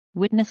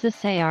Witnesses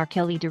say R.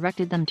 Kelly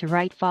directed them to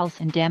write false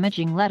and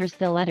damaging letters.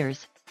 The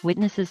letters,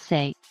 witnesses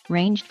say,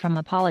 ranged from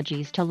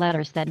apologies to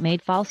letters that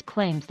made false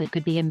claims that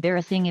could be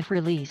embarrassing if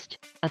released,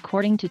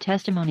 according to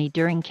testimony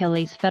during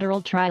Kelly's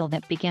federal trial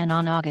that began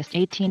on August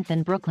 18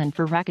 in Brooklyn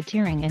for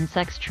racketeering and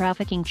sex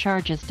trafficking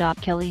charges.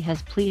 Kelly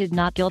has pleaded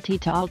not guilty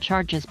to all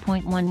charges.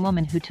 One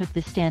woman who took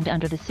the stand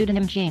under the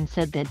pseudonym Jane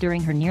said that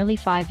during her nearly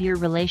 5-year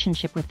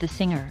relationship with the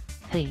singer,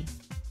 he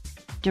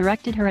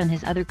directed her and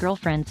his other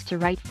girlfriends to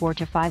write 4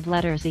 to 5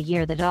 letters a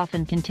year that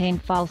often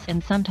contained false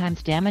and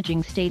sometimes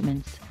damaging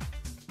statements.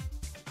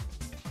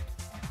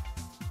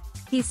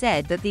 He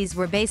said that these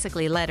were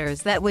basically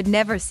letters that would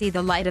never see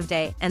the light of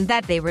day and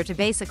that they were to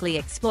basically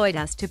exploit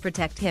us to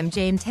protect him.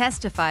 Jane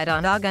testified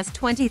on August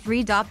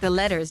 23. The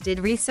letters did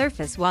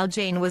resurface while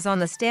Jane was on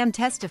the stand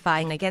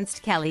testifying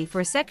against Kelly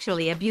for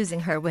sexually abusing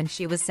her when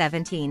she was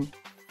 17.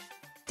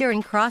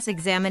 During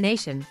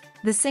cross-examination,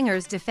 the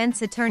singer's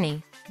defense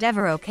attorney,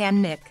 Devereaux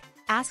Kamnick,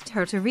 asked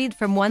her to read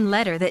from one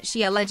letter that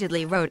she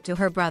allegedly wrote to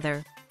her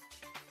brother.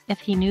 "If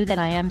he knew that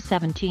I am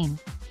 17,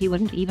 he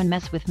wouldn't even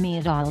mess with me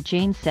at all,"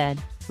 Jane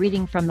said,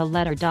 reading from the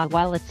letter.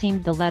 While it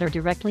seemed the letter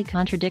directly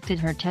contradicted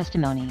her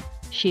testimony,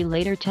 she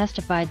later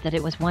testified that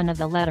it was one of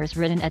the letters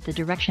written at the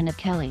direction of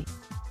Kelly.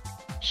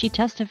 She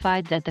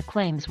testified that the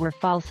claims were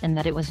false and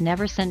that it was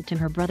never sent to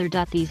her brother.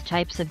 These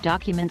types of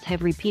documents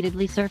have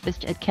repeatedly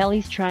surfaced at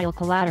Kelly's trial.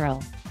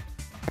 Collateral.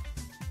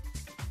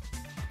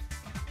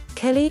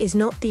 Kelly is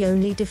not the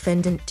only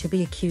defendant to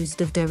be accused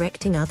of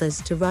directing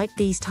others to write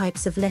these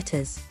types of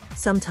letters,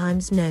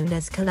 sometimes known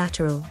as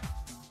collateral.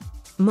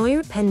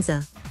 Moira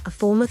Penza, a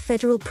former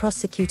federal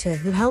prosecutor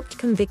who helped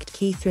convict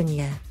Keith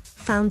Raniere,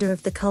 founder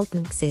of the cult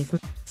anarchy-in-the-tunnel,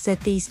 said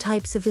these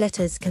types of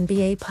letters can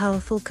be a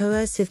powerful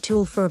coercive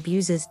tool for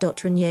abusers.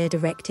 Raniere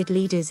directed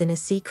leaders in a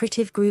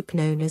secretive group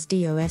known as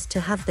DOS to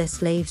have their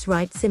slaves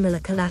write similar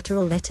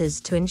collateral letters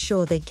to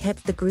ensure they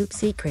kept the group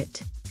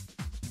secret.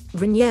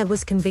 Raniere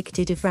was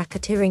convicted of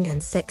racketeering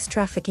and sex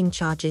trafficking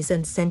charges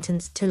and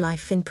sentenced to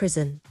life in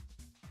prison.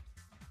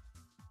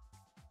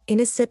 In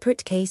a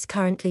separate case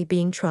currently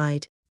being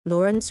tried,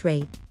 Lawrence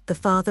Ray, the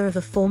father of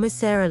a former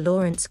Sarah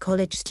Lawrence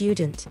College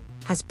student,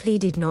 has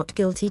pleaded not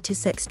guilty to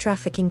sex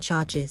trafficking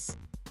charges.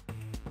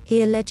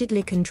 He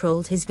allegedly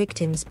controlled his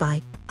victims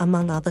by,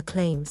 among other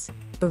claims,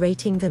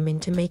 berating them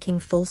into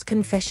making false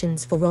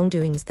confessions for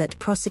wrongdoings that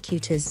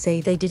prosecutors say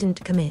they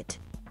didn't commit.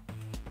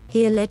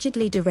 He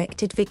allegedly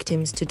directed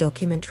victims to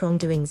document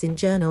wrongdoings in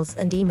journals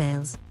and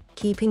emails,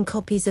 keeping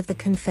copies of the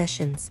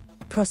confessions,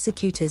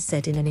 prosecutors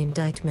said in an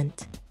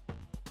indictment.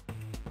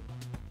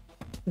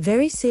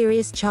 Very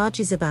serious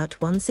charges. About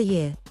once a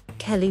year,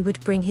 Kelly would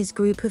bring his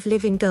group of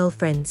live-in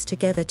girlfriends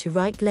together to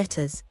write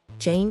letters,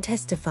 Jane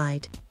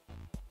testified.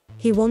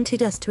 He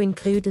wanted us to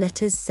include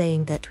letters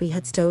saying that we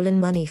had stolen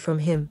money from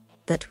him,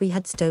 that we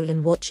had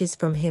stolen watches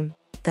from him,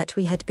 that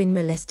we had been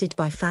molested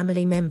by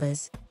family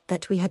members,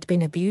 that we had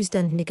been abused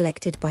and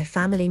neglected by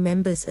family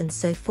members, and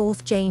so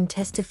forth, Jane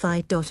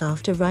testified.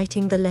 After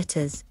writing the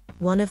letters,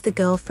 one of the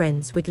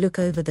girlfriends would look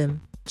over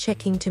them,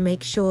 checking to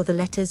make sure the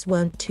letters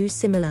weren't too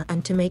similar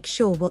and to make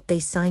sure what they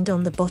signed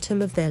on the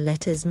bottom of their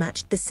letters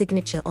matched the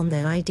signature on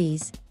their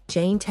IDs,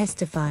 Jane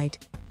testified.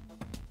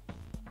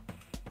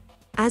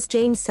 As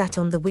Jane sat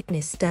on the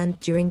witness stand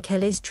during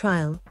Kelly's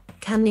trial,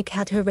 Kamnick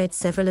had her read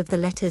several of the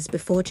letters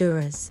before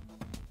jurors.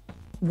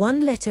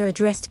 One letter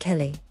addressed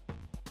Kelly.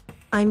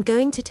 "I'm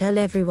going to tell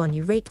everyone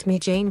you raped me,"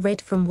 Jane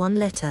read from one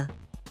letter.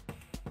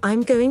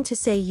 "I'm going to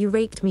say you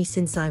raped me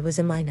since I was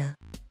a minor."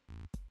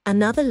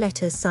 Another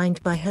letter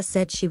signed by her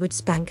said she would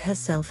spank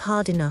herself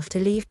hard enough to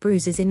leave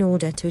bruises in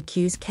order to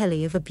accuse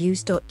Kelly of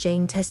abuse.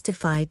 Jane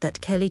testified that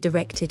Kelly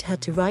directed her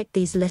to write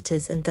these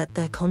letters and that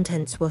their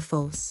contents were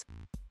false.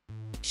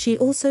 She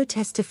also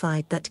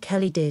testified that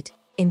Kelly did,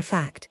 in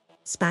fact,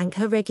 spank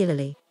her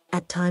regularly,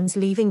 at times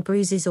leaving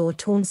bruises or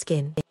torn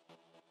skin.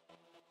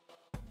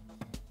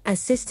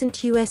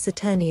 Assistant U.S.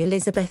 Attorney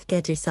Elizabeth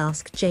Geddes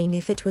asked Jane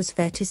if it was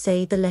fair to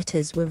say the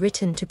letters were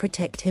written to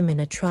protect him in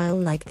a trial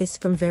like this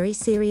from very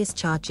serious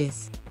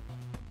charges.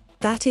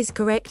 "That is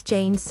correct,"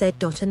 Jane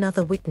said.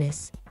 Another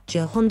witness,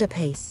 Jahonda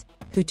Pace,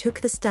 who took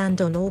the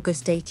stand on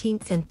August 18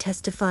 and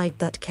testified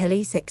that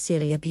Kelly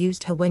sexually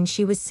abused her when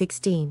she was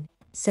 16,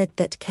 said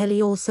that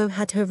Kelly also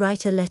had her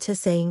write a letter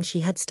saying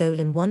she had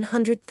stolen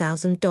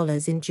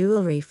 $100,000 in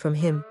jewelry from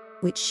him,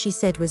 which she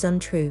said was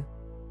untrue.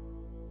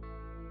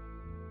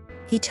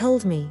 "He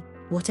told me,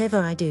 whatever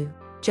I do,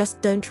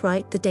 just don't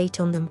write the date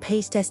on them,"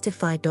 Pace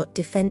testified.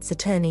 Defense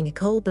attorney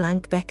Nicole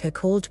Blank-Becker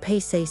called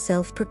Pace a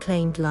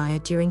self-proclaimed liar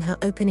during her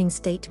opening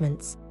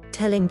statements,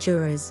 telling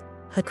jurors,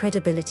 her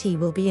credibility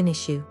will be an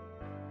issue.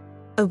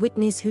 A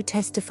witness who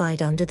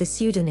testified under the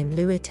pseudonym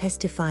Lua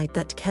testified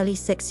that Kelly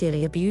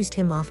sexually abused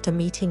him after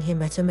meeting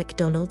him at a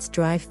McDonald's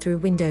drive-thru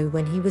window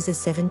when he was a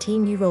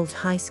 17-year-old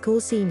high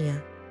school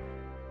senior.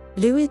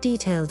 Lua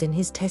detailed in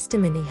his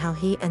testimony how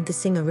he and the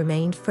singer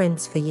remained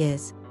friends for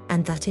years,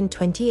 and that in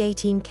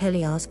 2018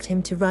 Kelly asked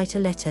him to write a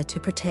letter to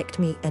protect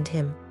me and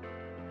him.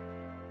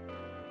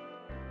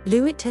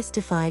 Lewitt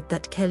testified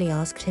that Kelly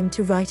asked him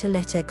to write a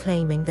letter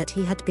claiming that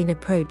he had been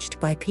approached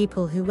by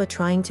people who were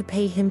trying to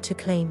pay him to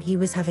claim he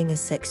was having a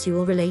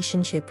sexual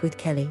relationship with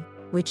Kelly,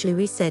 which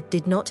Lewitt said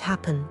did not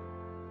happen.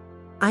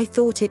 I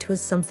thought it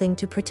was something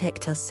to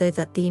protect us so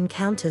that the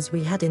encounters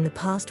we had in the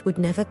past would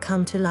never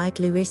come to light,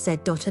 Lewitt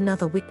said.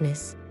 Another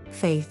witness,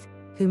 Faith,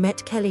 who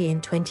met Kelly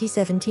in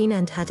 2017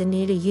 and had a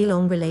nearly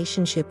year-long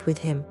relationship with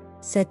him,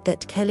 said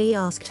that Kelly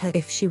asked her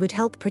if she would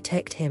help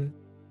protect him.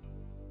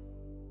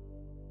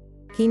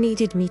 He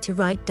needed me to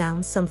write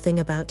down something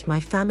about my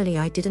family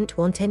I didn't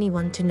want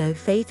anyone to know,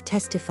 Faith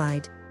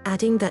testified,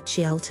 adding that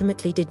she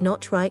ultimately did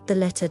not write the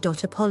letter.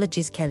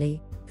 Apologies.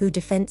 Kelly, who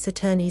defense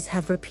attorneys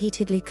have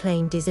repeatedly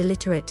claimed is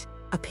illiterate,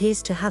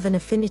 appears to have an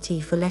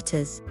affinity for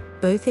letters,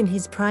 both in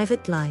his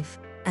private life,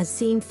 as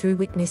seen through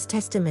witness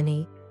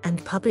testimony,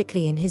 and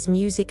publicly in his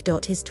music.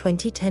 His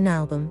 2010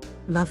 album,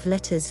 Love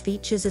Letters,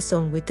 features a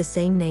song with the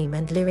same name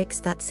and lyrics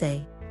that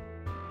say,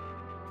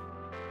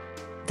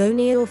 "Though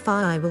near or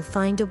far I will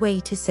find a way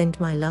to send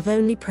my love,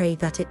 only pray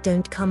that it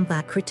don't come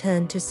back,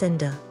 return to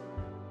sender."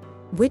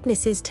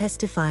 Witnesses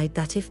testified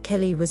that if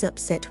Kelly was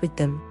upset with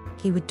them,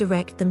 he would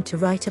direct them to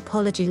write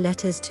apology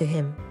letters to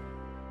him.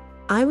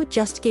 I would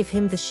just give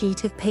him the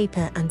sheet of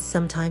paper and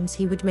sometimes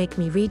he would make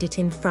me read it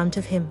in front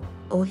of him,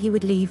 or he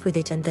would leave with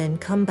it and then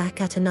come back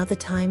at another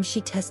time,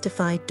 she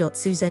testified.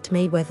 Suzette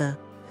Mayweather,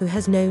 who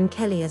has known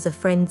Kelly as a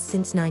friend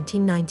since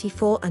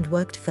 1994 and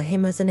worked for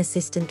him as an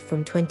assistant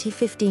from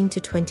 2015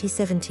 to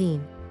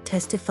 2017,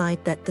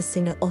 testified that the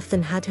singer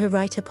often had her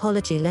write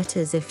apology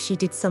letters if she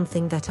did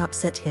something that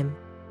upset him.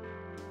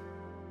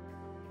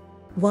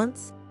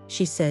 Once,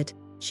 she said,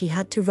 she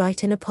had to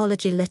write an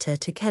apology letter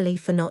to Kelly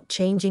for not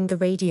changing the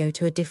radio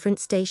to a different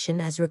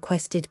station as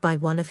requested by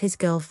one of his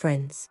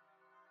girlfriends.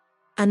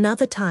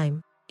 Another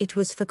time, it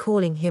was for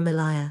calling him a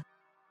liar.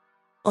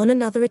 On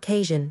another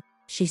occasion,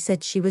 she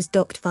said she was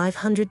docked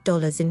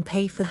 $500 in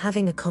pay for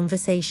having a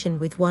conversation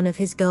with one of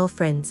his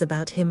girlfriends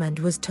about him and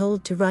was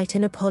told to write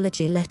an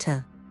apology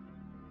letter.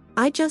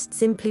 "I just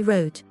simply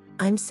wrote,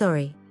 'I'm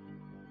sorry.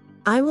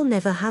 I will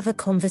never have a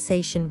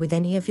conversation with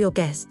any of your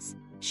guests,'"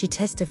 she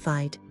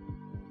testified.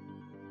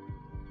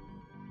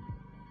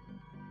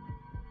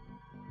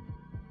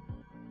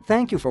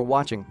 Thank you for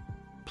watching.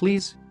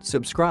 Please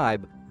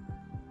subscribe.